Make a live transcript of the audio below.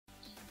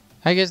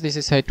Hi guys, this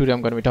is Sai. Today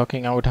I'm going to be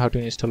talking about how to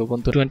install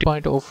Ubuntu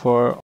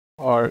 20.04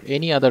 or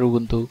any other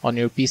Ubuntu on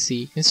your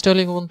PC.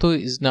 Installing Ubuntu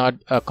is not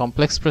a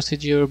complex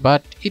procedure,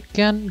 but it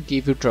can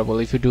give you trouble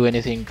if you do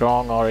anything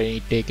wrong or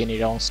take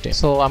any wrong step.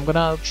 So I'm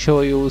gonna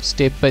show you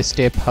step by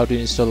step how to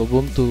install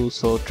Ubuntu,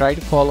 so try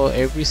to follow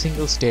every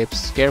single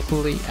steps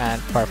carefully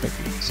and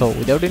perfectly. So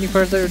without any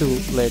further ado,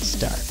 let's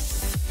start.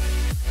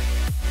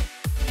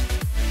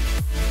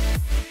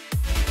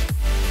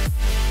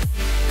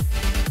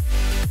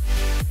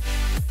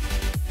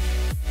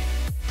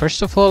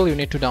 First of all, you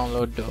need to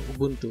download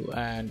Ubuntu,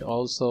 and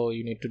also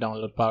you need to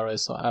download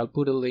PowerSO. I'll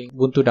put a link,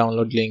 Ubuntu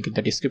download link in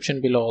the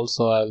description below.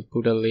 Also, I'll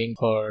put a link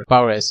for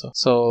PowerSO.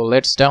 So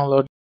let's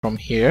download from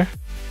here.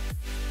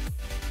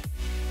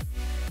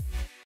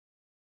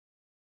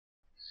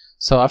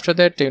 So after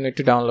that, you need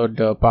to download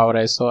the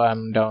PowerSO.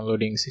 I'm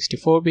downloading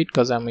 64-bit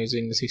because I'm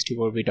using the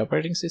 64-bit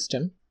operating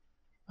system.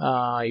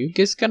 You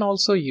guys can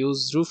also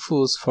use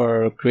Rufus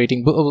for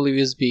creating bootable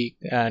USB,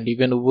 and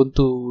even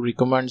Ubuntu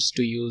recommends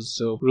to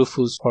use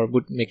Rufus for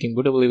making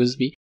bootable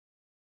USB.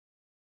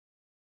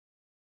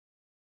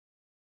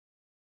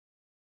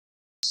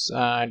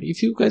 And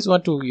if you guys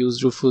want to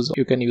use Rufus,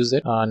 you can use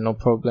it, no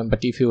problem. But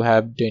if you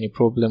have any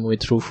problem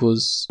with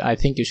Rufus, I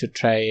think you should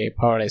try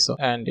PowerSO.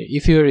 And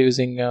if you're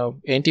using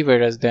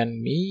antivirus,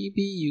 then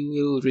maybe you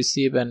will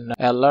receive an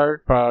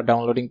alert for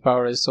downloading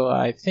PowerSO.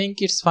 I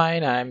think it's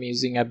fine. I've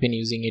been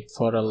using it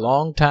for a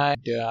long time.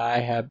 I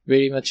have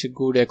very much a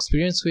good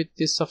experience with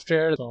this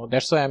software, so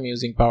that's why I'm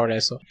using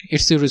PowerSO.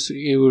 It's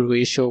your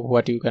wish of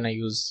what you're gonna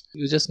use.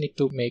 You just need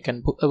to make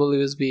an bootable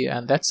USB,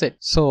 and that's it.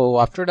 So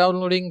after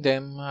downloading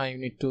them, you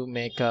need to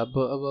make a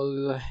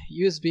bootable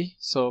USB.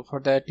 So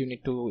for that, you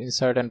need to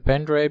insert a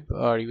pen drive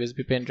or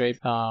USB pen drive,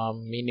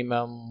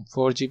 minimum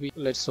 4 GB.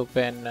 Let's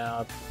open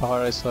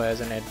PowerSO as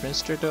an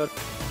administrator.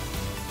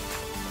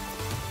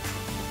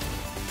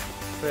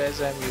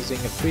 As I'm using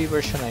a free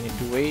version, I need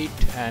to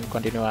wait and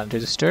continue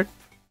unregistered.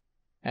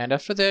 And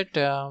after that,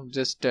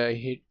 just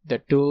hit the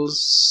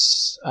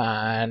tools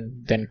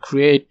and then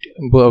create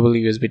bootable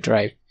USB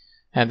drive,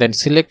 and then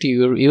select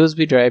your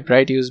USB drive,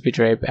 right USB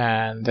drive,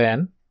 and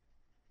then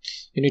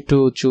you need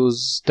to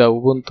choose the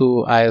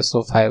Ubuntu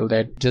ISO file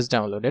that just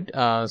downloaded.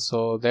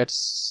 So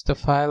that's the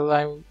file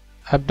I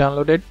have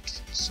downloaded.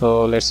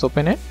 So let's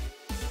open it.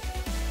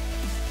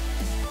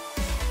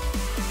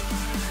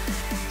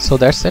 So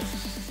that's it.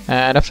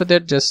 And after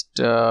that, just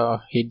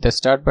hit the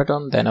start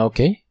button, then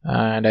OK.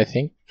 And I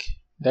think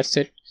that's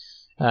it.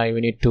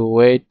 You need to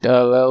wait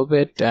a little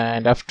bit,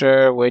 and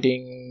after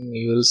waiting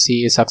you will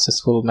see a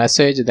successful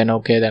message, then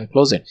OK, then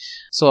close it.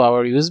 So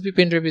our USB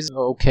pen drive is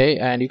OK,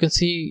 and you can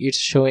see it's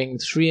showing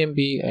 3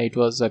 MB. It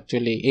was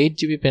actually 8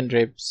 GB pen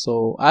drive.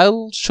 So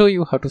I'll show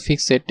you how to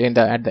fix it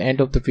at the end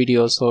of the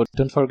video, so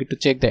don't forget to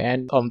check the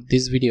end of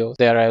this video.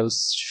 There I'll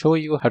show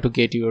you how to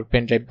get your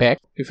pen drive back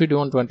if you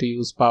don't want to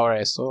use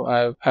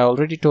PowerSO. I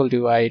already told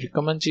you I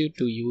recommend you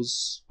to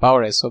use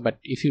PowerSO, but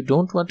if you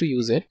don't want to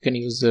use it, you can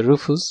use the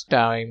Rufus.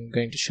 I'm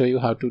going to show you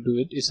how to do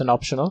it. It's an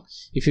optional.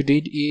 If you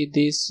did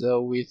this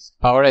with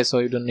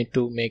PowerSO, you don't need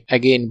to make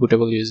again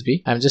bootable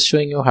USB. I'm just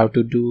showing you how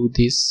to do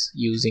this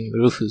using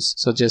Rufus.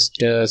 So just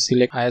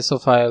select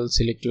ISO file,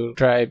 select your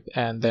drive,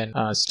 and then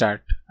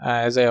start.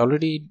 As I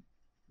already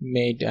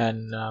made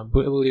an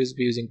bootable USB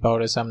using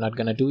PowerSO, I'm not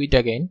gonna do it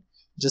again.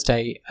 Just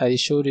I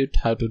showed you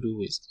how to do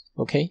it.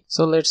 Okay,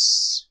 so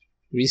let's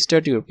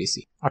restart your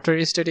PC. After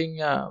restarting,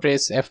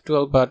 press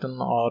F12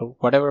 button or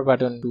whatever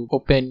button to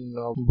open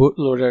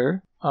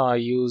bootloader.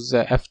 Use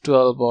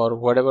F12 or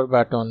whatever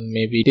button,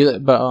 maybe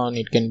delete button,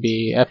 it can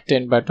be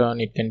F10 button,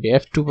 it can be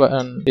F2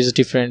 button. It's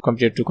different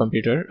computer to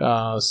computer.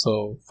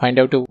 So find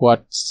out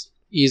what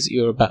is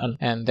your button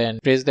and then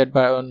press that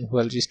button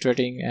while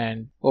restarting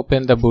and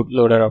open the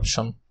bootloader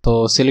option.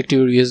 So select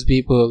your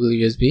USB, bootable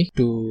USB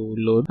to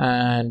load,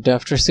 and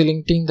after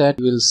selecting that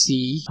you will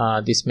see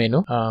this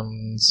menu.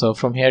 So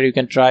from here you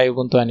can try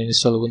Ubuntu and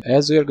install Ubuntu.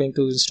 As we are going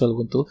to install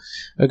Ubuntu,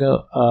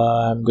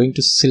 I'm going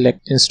to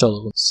select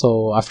install Ubuntu.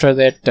 So after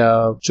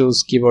that,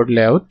 choose keyboard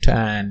layout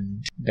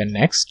and then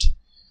next,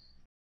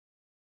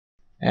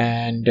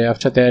 and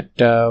after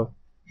that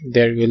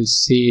there you will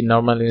see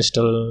normal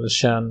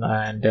installation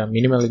and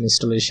minimal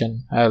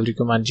installation. I'll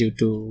recommend you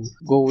to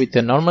go with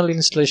the normal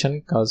installation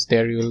because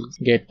there you will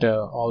get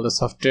all the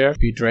software,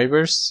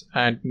 drivers,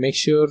 and make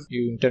sure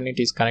your internet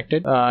is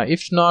connected.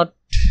 If not,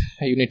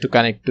 you need to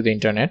connect to the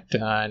internet,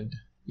 and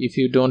if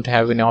you don't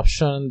have any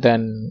option,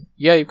 then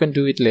yeah, you can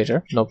do it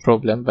later, no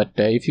problem. But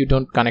if you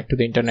don't connect to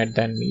the internet,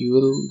 then you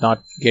will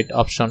not get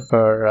option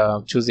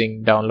for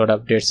choosing download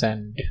updates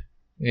and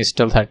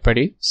install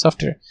third-party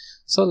software.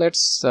 So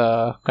let's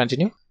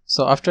continue.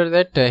 So after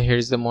that,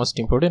 here's the most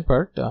important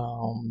part.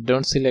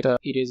 Don't select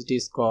erase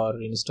disk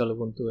or install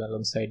Ubuntu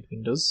alongside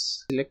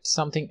Windows. Select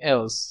something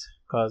else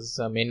because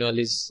manual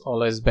is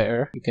always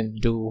better. You can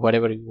do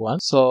whatever you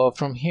want. So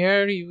from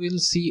here you will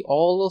see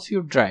all of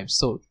your drives.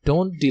 So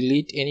don't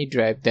delete any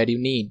drive that you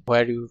need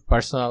where your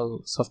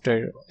personal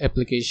software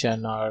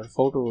application or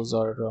photos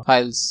or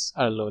files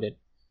are loaded.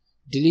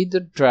 delete the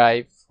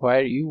drive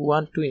where you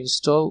want to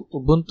install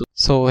Ubuntu.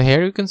 So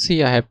here you can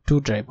see I have two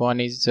drives. One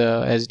is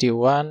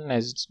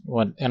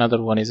SD1,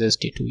 another one is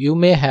SD2. You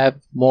may have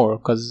more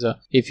because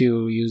if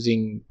you're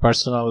using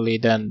personally,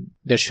 then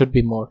there should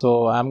be more.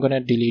 So I'm gonna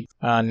delete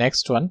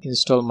next one,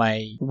 install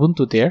my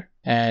Ubuntu there.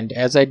 And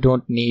as I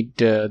don't need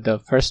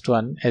the first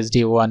one,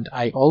 SD1,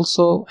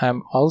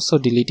 I'm also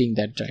deleting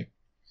that drive.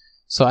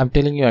 So I'm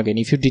telling you again,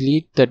 if you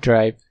delete the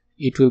drive,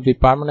 it will be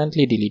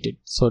permanently deleted.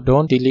 So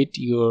don't delete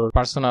your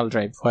personal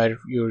drive where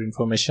your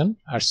information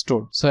are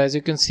stored. So as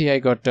you can see, I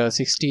got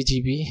 60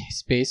 GB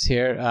space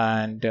here,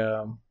 and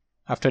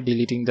after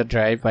deleting the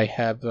drive, I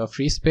have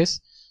free space.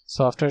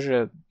 So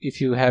after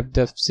if you have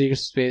the free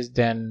space,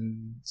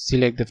 then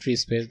select the free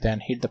space,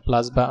 then hit the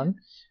plus button,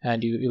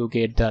 and you will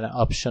get the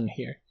option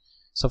here.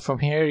 So from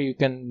here you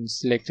can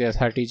select 30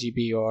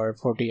 GB or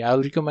 40.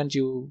 I'll recommend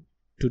you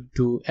to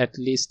do at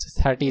least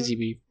 30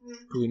 GB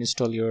to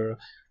install your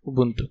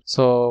Ubuntu.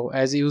 So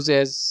as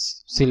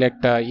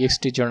select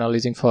ext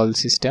journalizing file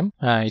system.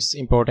 It's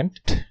important.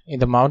 In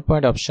the mount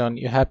point option,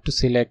 you have to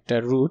select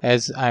root,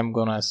 as I'm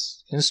gonna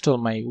install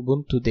my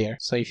Ubuntu there.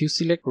 So if you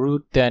select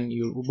root, then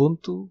your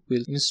Ubuntu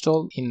will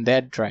install in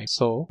that drive.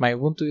 So my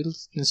Ubuntu will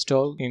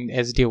install in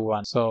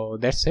SD1. So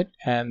that's it.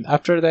 And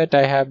after that,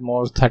 I have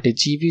more 30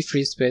 GB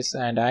free space,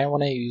 and I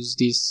wanna use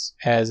this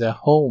as a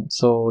home.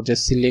 So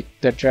just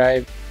select the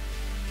drive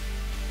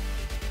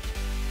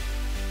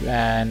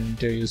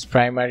and use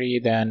primary,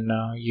 then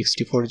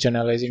ext4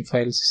 generalizing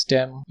file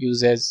system,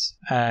 use as.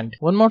 And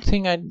one more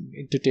thing I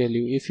need to tell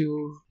you, if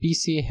your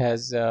PC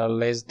has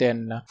less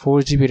than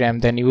 4 GB RAM,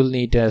 then you will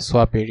need a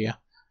swap area.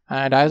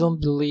 And I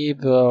don't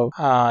believe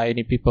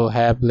any people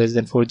have less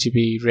than 4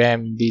 GB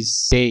RAM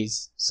these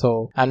days,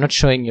 so I'm not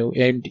showing you.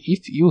 And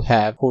if you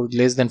have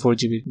less than 4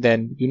 GB,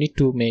 then you need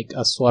to make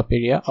a swap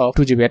area of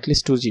 2 GB, at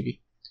least 2 GB.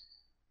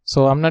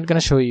 So I'm not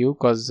gonna show you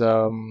because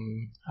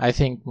I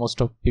think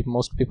most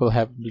people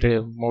have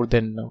more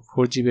than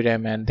 4 GB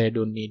RAM and they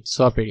don't need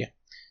swap area.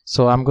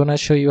 So I'm gonna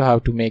show you how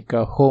to make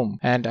a home.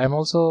 And I'm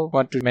also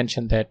want to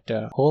mention that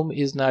home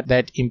is not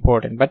that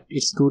important, but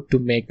it's good to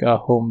make a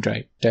home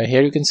drive.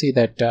 Here you can see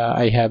that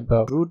I have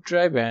a root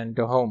drive and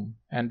a home,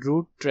 and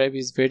root drive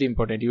is very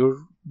important. Your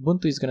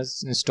Ubuntu is gonna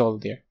install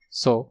there.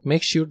 So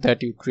make sure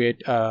that you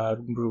create a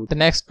root. The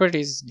next part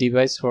is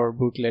device for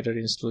bootloader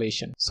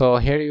installation. So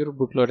here your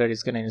bootloader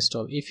is going to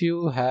install. If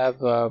you have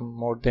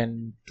more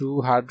than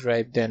 2 hard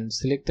drive, then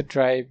select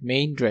the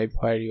main drive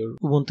where your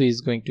Ubuntu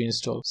is going to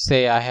install.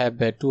 Say I have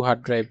 2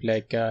 hard drive,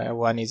 like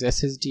one is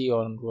SSD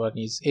and one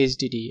is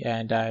HDD,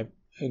 and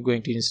I'm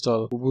going to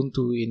install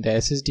Ubuntu in the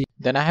SSD.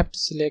 Then I have to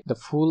select the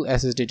full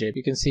SSD drive.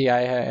 You can see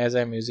as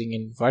I'm using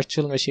in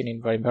virtual machine.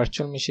 In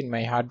virtual machine,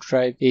 my hard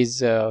drive is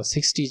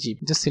 60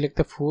 GB. Just select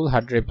the full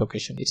hard drive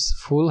location. It's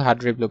full hard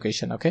drive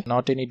location, okay?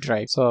 Not any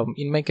drive. So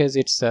in my case,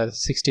 it's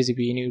 60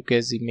 GB. In your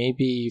case, it may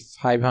be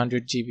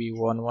 500 GB,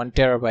 1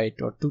 terabyte,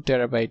 or 2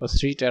 terabyte, or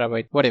 3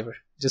 terabyte, whatever.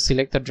 Just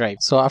select the drive.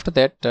 So after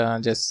that,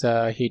 just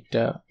hit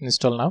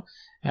install now.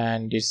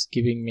 And it's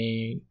giving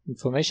me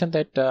information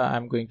that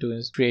I'm going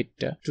to create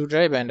 2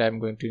 drive, and I'm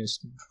going to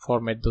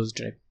format those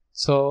drive.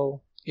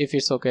 So if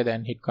it's okay,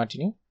 then hit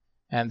continue,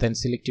 and then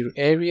select your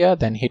area,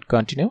 then hit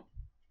continue.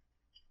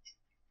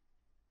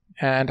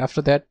 And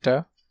after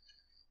that,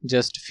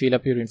 just fill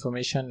up your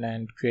information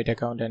and create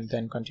account, and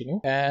then continue.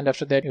 And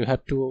after that, you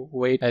have to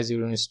wait as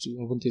your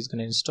Ubuntu is going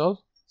to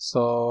install.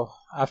 So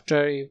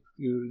after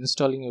you're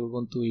installing your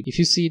Ubuntu, if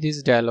you see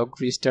this dialog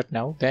restart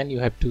now, then you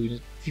have to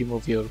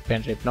remove your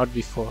pen drive, not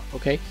before,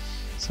 okay?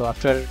 So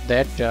after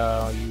that,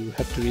 you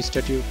have to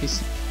restart your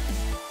PC.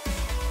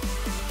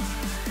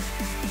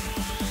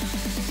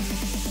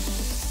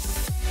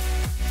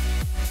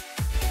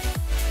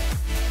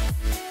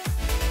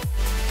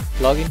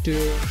 Log into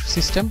your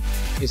system.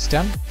 It's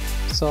done.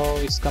 So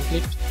it's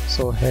complete.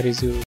 So here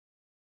is your,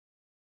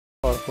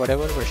 or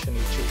whatever version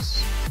you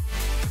choose.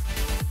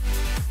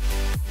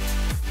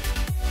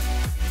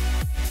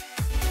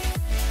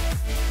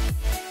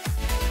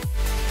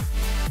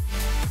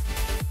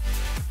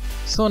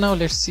 So now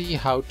let's see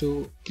how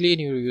to clean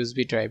your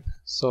USB drive.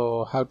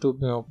 So how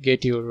to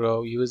get your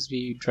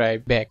USB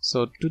drive back.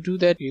 So to do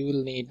that, you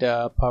will need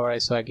Power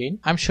ISO again.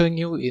 I'm showing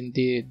you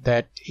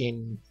that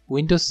in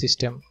Windows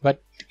system,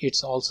 but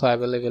it's also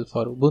available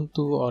for Ubuntu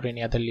or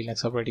any other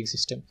Linux operating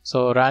system.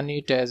 So run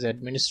it as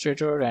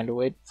administrator and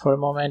wait for a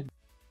moment.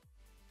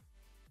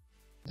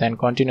 Then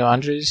continue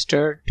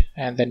unregistered,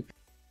 and then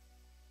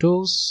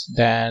tools,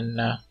 then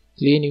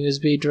clean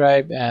USB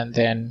drive, and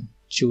then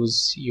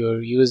choose your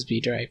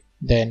USB drive.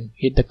 Then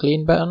hit the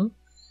clean button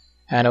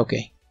and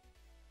OK.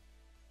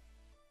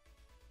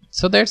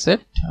 So that's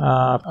it.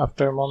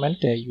 After a moment,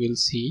 you will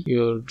see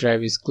your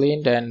drive is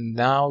cleaned, and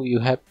now you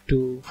have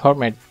to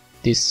format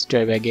this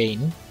drive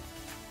again,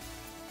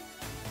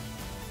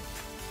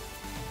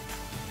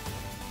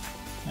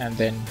 and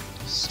then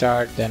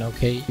start, then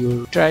OK.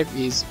 Your drive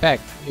is back.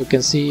 You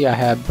can see I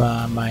have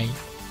my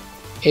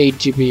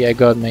 8GB. I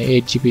got my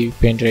 8GB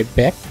pen drive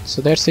back.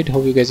 So that's it.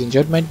 Hope you guys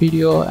enjoyed my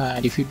video,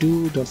 and if you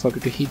do, don't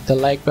forget to hit the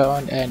like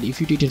button, and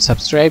if you didn't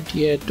subscribe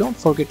yet, don't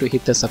forget to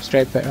hit the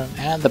subscribe button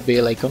and the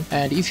bell icon.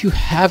 And if you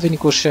have any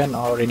question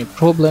or any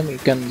problem, you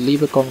can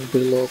leave a comment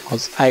below,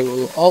 because I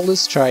will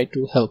always try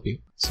to help you.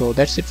 So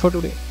that's it for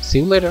today. See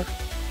you later.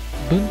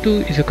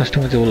 Ubuntu is a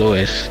customizable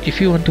OS.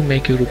 If you want to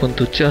make your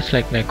Ubuntu just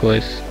like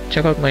macOS,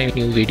 check out my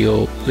new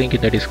video, link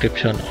in the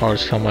description or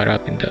somewhere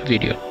up in the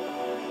video.